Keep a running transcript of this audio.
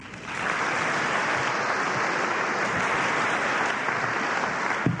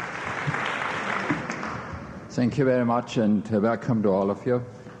Thank you very much, and welcome to all of you.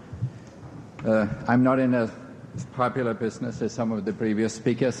 I'm not in a popular business as some of the previous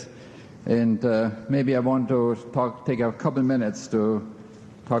speakers, and maybe I want to take a couple minutes to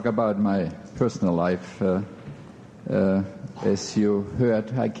talk about my personal life. As you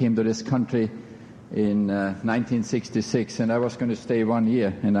heard, I came to this country in 1966, and I was going to stay 1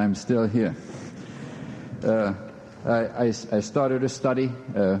 year, and I'm still here. I started to study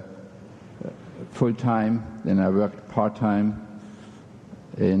full-time, then I worked part-time,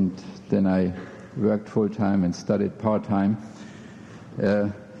 and then I worked full-time and studied part-time.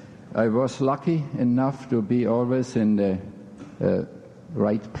 I was lucky enough to be always in the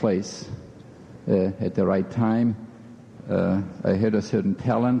right place at the right time. I had a certain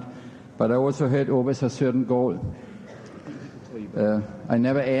talent, but I also had always a certain goal. I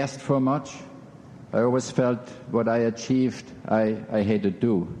never asked for much. I always felt what I achieved I had to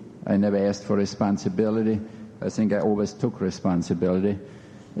do. I never asked for responsibility. I think I always took responsibility.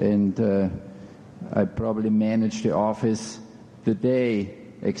 And I probably managed the office today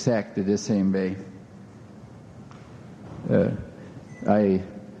exactly the same way.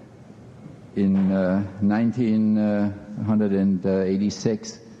 In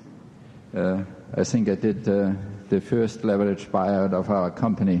 1986, I think I did the first leverage buyout of our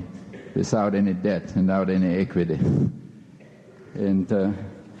company without any debt and without any equity. And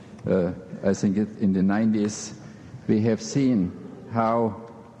I think in the 90s, we have seen how,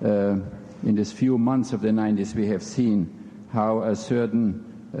 in these few months of the 90s, we have seen how a certain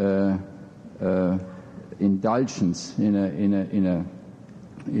indulgence in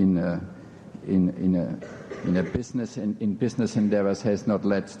business endeavors has not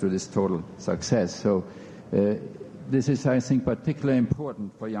led to this total success. So this is, I think, particularly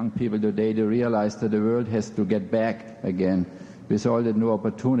important for young people today to realize that the world has to get back again with all the new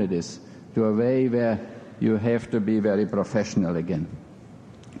opportunities to a way where you have to be very professional again.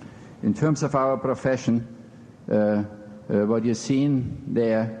 In terms of our profession, what you've seen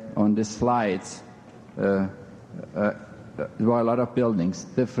there on the slides were a lot of buildings,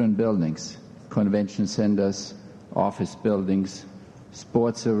 different buildings, convention centers, office buildings,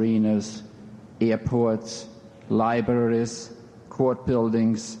 sports arenas, airports, libraries, court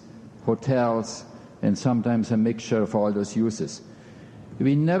buildings, hotels, and sometimes a mixture of all those uses.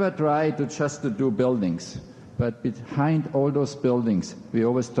 We never try to just to do buildings, but behind all those buildings, we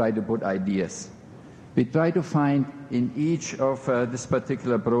always try to put ideas. We try to find in each of this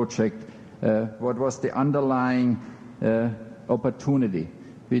particular project what was the underlying opportunity.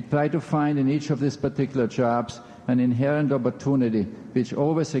 We try to find in each of these particular jobs an inherent opportunity which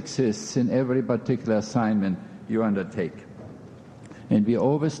always exists in every particular assignment you undertake. And we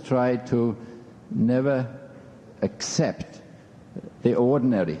always try to never accept the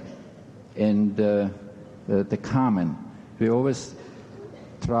ordinary and the common. We always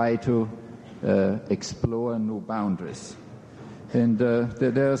try to explore new boundaries. And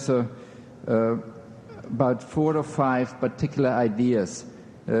there's about 4 or 5 particular ideas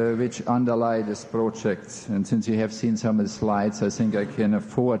which underlie this project. And since you have seen some of the slides, I think I can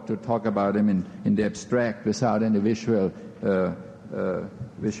afford to talk about them in the abstract without any visual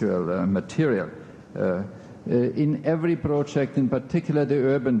material. In every project, in particular the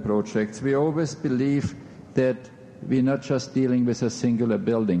urban projects, we always believe that we're not just dealing with a singular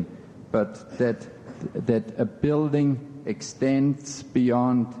building, but that a building extends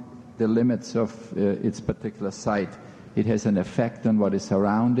beyond the limits of its particular site. It has an effect on what is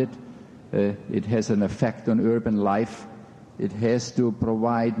around it. It has an effect on urban life. It has to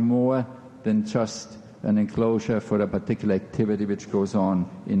provide more than just an enclosure for a particular activity which goes on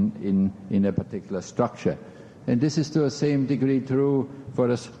in a particular structure. And this is to the same degree true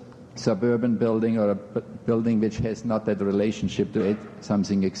for a suburban building or a building which has not that relationship to it.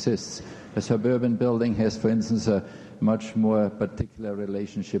 Something exists. A suburban building has, for instance, a much more particular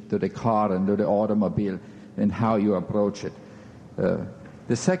relationship to the car and to the automobile and how you approach it.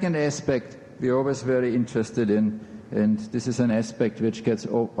 The second aspect we're always very interested in, and this is an aspect which gets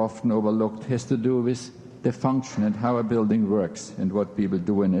often overlooked, has to do with the function and how a building works and what people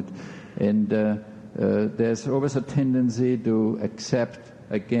do in it. And there's always a tendency to accept,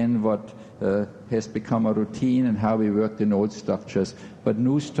 again, what has become a routine and how we worked in old structures. But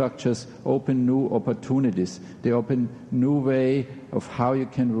new structures open new opportunities. They open new way of how you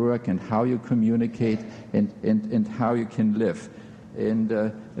can work and how you communicate and how you can live. And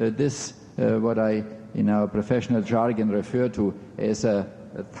this, what I in our professional jargon refer to as a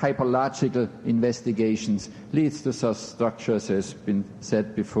typological investigations leads to such structures, as has been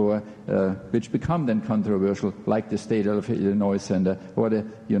said before, which become then controversial, like the State of Illinois Center or the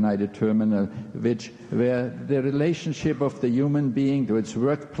United Terminal, where the relationship of the human being to its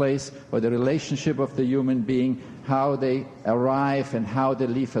workplace, or the relationship of the human being, how they arrive and how they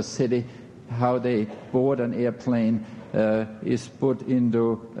leave a city, how they board an airplane, is put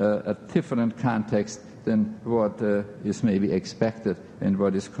into a different context than what is maybe expected and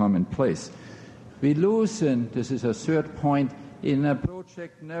what is commonplace. We lose, and this is a third point, in a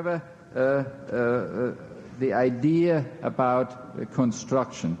project never the idea about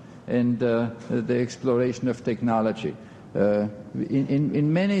construction and the exploration of technology.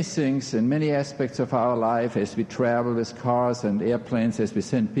 In many things, in many aspects of our life, as we travel with cars and airplanes, as we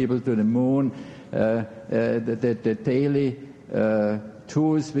send people to the moon, the daily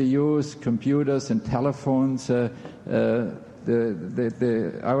tools we use, computers and telephones, our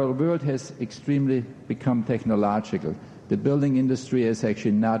world has extremely become technological. The building industry has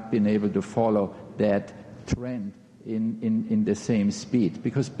actually not been able to follow that trend in the same speed,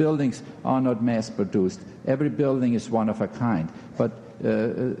 because buildings are not mass-produced. Every building is one of a kind, but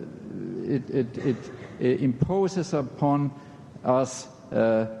it imposes upon us,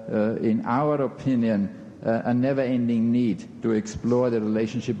 in our opinion, a never-ending need to explore the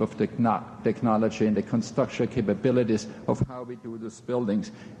relationship of technology and the construction capabilities of how we do those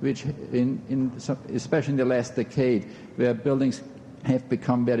buildings, which, especially in the last decade, where buildings have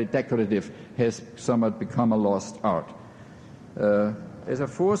become very decorative, has somewhat become a lost art. As a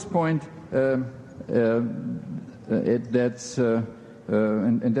fourth point, that's not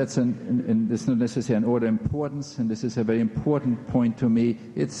necessarily an order of importance, and this is a very important point to me.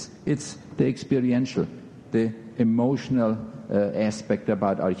 It's the experiential, the emotional aspect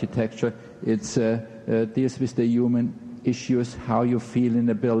about architecture. It deals with the human issues, how you feel in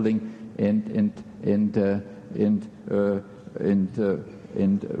a building, and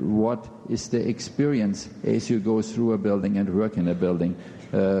what is the experience as you go through a building and work in a building.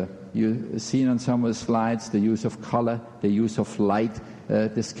 You've seen on some of the slides the use of color, the use of light,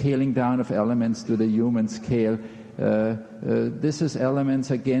 the scaling down of elements to the human scale. This is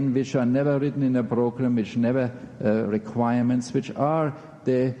elements, again, which are never written in a program, which never requirements, which are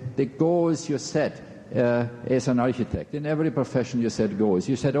the goals you set as an architect. In every profession you set goals.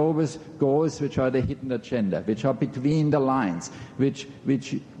 You set always goals which are the hidden agenda, which are between the lines, which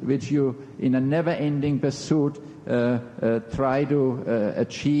you, in a never-ending pursuit, try to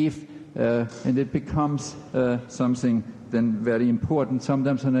achieve, and it becomes something then very important,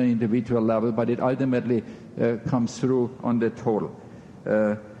 sometimes on an individual level, but it ultimately comes through on the total.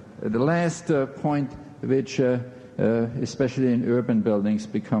 The last point, which especially in urban buildings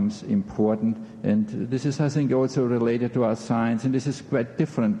becomes important, and this is, I think, also related to our science, and this is quite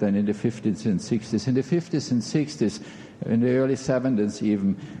different than in the 50s and 60s. In the 50s and 60s, in the early 70s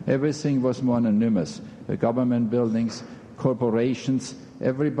even, everything was more anonymous. Government buildings, corporations,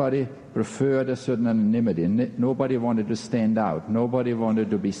 everybody preferred a certain anonymity. Nobody wanted to stand out. Nobody wanted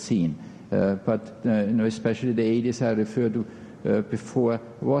to be seen. But especially the 80s I referred to before,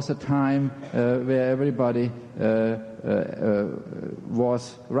 was a time where everybody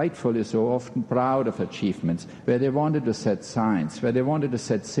was, rightfully so, often proud of achievements, where they wanted to set signs, where they wanted to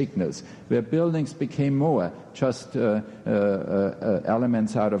set signals, where buildings became more just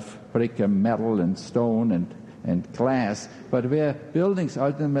elements out of brick and metal and stone and glass, but where buildings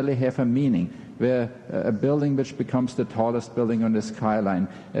ultimately have a meaning, where a building which becomes the tallest building on the skyline,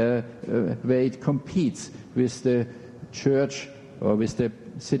 where it competes with the church or with the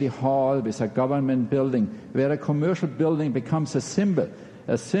city hall, with a government building, where a commercial building becomes a symbol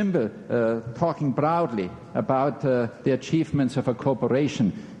talking proudly about the achievements of a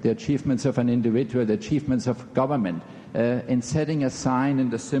corporation, the achievements of an individual, the achievements of government, and setting a sign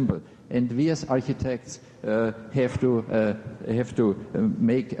and a symbol. And we as architects have to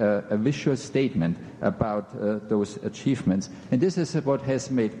make a visual statement about those achievements. And this is what has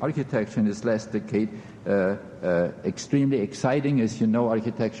made architecture in this last decade extremely exciting. As you know,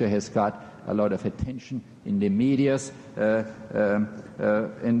 architecture has got a lot of attention in the medias, and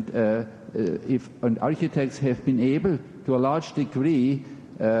architects have been able, to a large degree,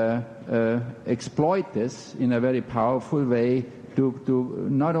 exploit this in a very powerful way to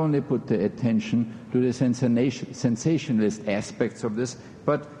not only put the attention to the sensationalist aspects of this,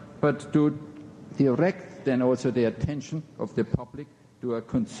 but to direct then also the attention of the public to a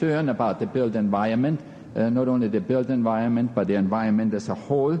concern about the built environment, not only the built environment, but the environment as a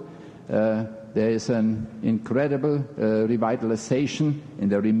whole. There is an incredible revitalization in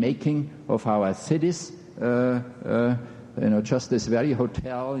the remaking of our cities, just this very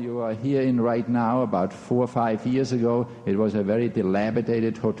hotel you are here in right now, about 4 or 5 years ago, it was a very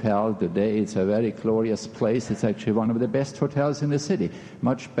dilapidated hotel. Today it's a very glorious place. It's actually one of the best hotels in the city,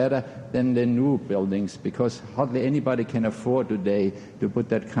 much better than the new buildings, because hardly anybody can afford today to put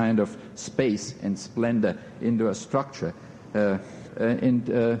that kind of space and splendor into a structure.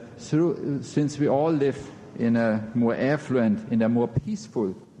 Since we all live in a more affluent, in a more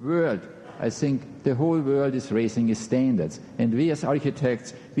peaceful world, I think the whole world is raising its standards. And we as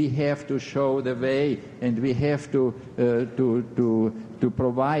architects, we have to show the way, and we have to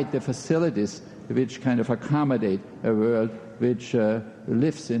provide the facilities which kind of accommodate a world which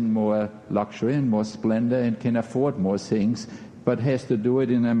lives in more luxury and more splendor and can afford more things, but has to do it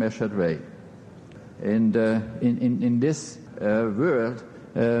in a measured way. And in this world,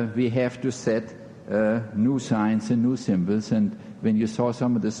 we have to set new signs and new symbols. And when you saw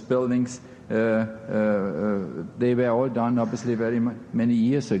some of these buildings, they were all done obviously very many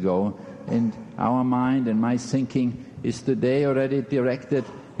years ago. And our mind and my thinking is today already directed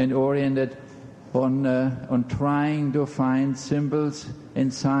and oriented on trying to find symbols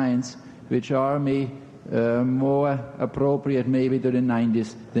and signs which are more appropriate maybe to the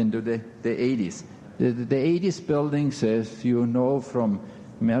 90s than to the 80s. The 80s buildings, as you know from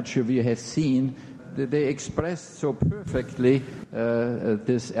much of you have seen, they expressed so perfectly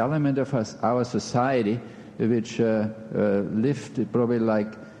this element of our society, which lived probably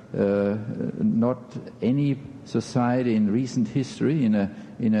like not any society in recent history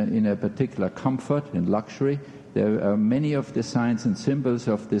in a particular comfort and luxury. There are many of the signs and symbols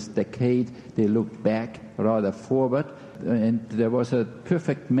of this decade. They look back rather forward, and there was a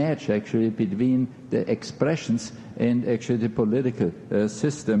perfect match actually between the expressions and actually the political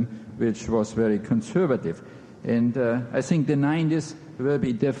system, which was very conservative. And I think the 90s will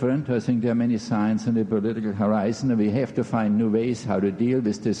be different. I think there are many signs on the political horizon, and we have to find new ways how to deal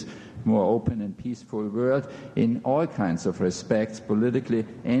with this more open and peaceful world in all kinds of respects, politically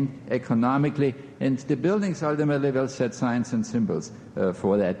and economically. And the buildings ultimately will set signs and symbols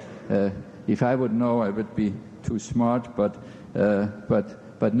for that. If I would know, I would be too smart, but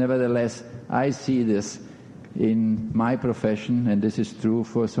nevertheless, I see this in my profession, and this is true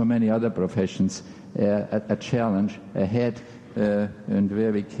for so many other professions, a challenge ahead, and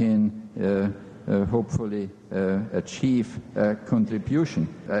where we can hopefully achieve a contribution.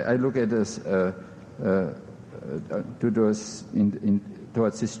 I look at this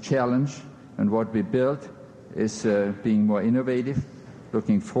towards this challenge, and what we built is being more innovative,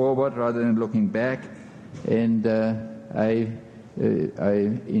 looking forward rather than looking back, and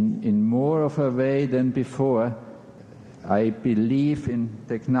in more of a way than before, I believe in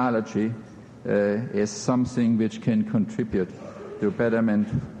technology as something which can contribute to betterment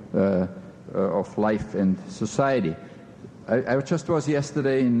of life and society. I just was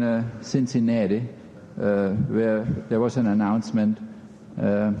yesterday in Cincinnati, where there was an announcement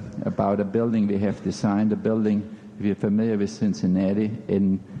about a building we have designed, a building, if you're familiar with Cincinnati,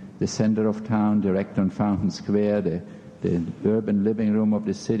 in the center of town, direct on Fountain Square, the urban living room of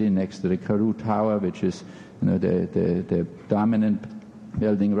the city next to the Carew Tower, which is the dominant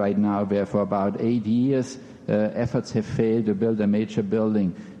building right now, where for about 8 years efforts have failed to build a major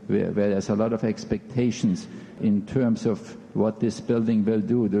building where there's a lot of expectations in terms of what this building will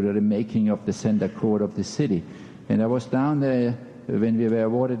do to the remaking of the center core of the city. And I was down there when we were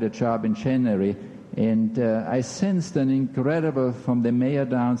awarded a job in January, and I sensed an incredible, from the mayor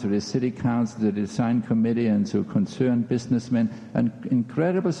down to the city council, the design committee, and to concerned businessmen, an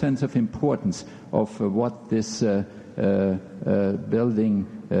incredible sense of importance of what this building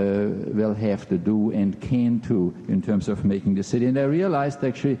will have to do and can do in terms of making the city. And I realized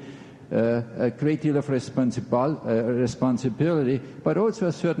actually a great deal of responsibility, but also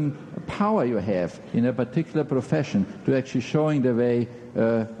a certain power you have in a particular profession to actually showing the way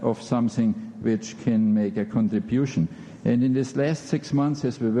of something which can make a contribution. And in this last 6 months,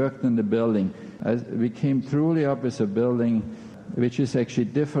 as we worked on the building, we came truly up with a building which is actually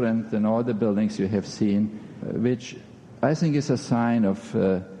different than all the buildings you have seen, which I think is a sign of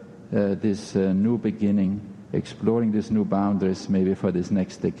this new beginning, exploring these new boundaries maybe for this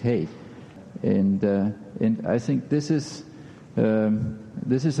next decade. And I think this is a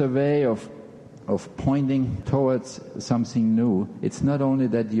way of pointing towards something new. It's not only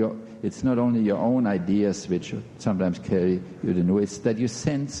your own ideas which sometimes carry you to know. It's that you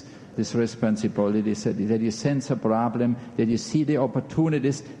sense this responsibility, that you sense a problem, that you see the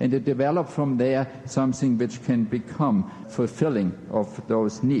opportunities, and to develop from there something which can become fulfilling of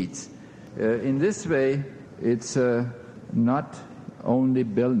those needs. In this way, it's not only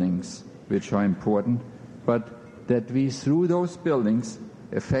buildings which are important, but that we, through those buildings,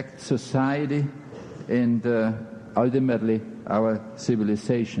 affect society and ultimately our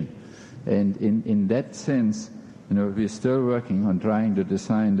civilization. And in that sense, we're still working on trying to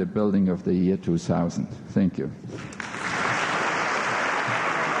design the building of the year 2000. Thank you.